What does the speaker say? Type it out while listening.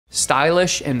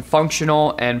Stylish and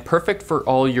functional and perfect for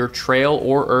all your trail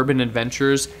or urban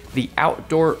adventures, the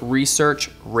Outdoor Research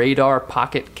Radar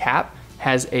Pocket Cap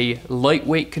has a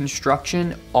lightweight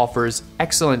construction, offers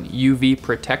excellent UV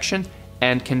protection,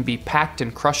 and can be packed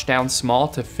and crushed down small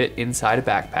to fit inside a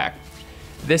backpack.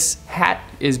 This hat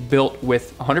is built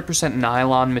with 100%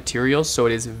 nylon materials, so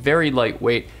it is very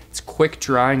lightweight. It's quick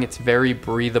drying, it's very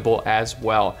breathable as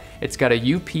well. It's got a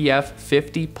UPF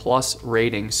 50+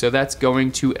 rating, so that's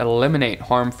going to eliminate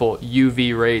harmful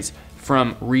UV rays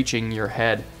from reaching your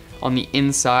head. On the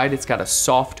inside, it's got a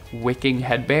soft wicking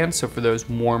headband, so for those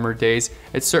warmer days,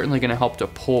 it's certainly gonna help to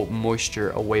pull moisture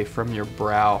away from your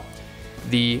brow.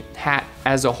 The hat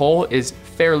as a whole is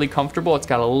fairly comfortable. It's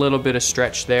got a little bit of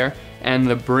stretch there, and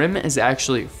the brim is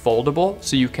actually foldable,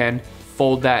 so you can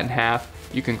fold that in half.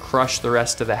 You can crush the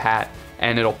rest of the hat,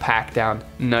 and it'll pack down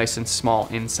nice and small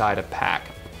inside a pack.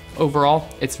 Overall,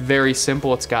 it's very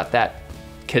simple. It's got that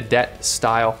cadet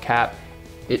style cap.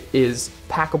 It is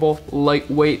packable,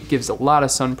 lightweight, gives a lot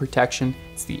of sun protection.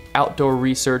 It's the Outdoor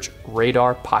Research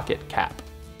Radar Pocket Cap.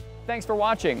 Thanks for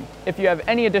watching. If you have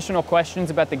any additional questions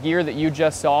about the gear that you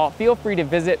just saw, feel free to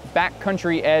visit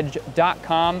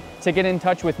backcountryedge.com to get in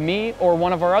touch with me or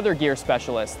one of our other gear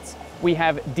specialists. We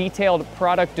have detailed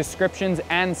product descriptions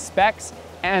and specs,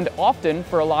 and often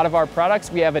for a lot of our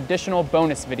products, we have additional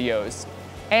bonus videos.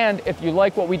 And if you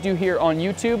like what we do here on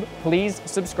YouTube, please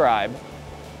subscribe.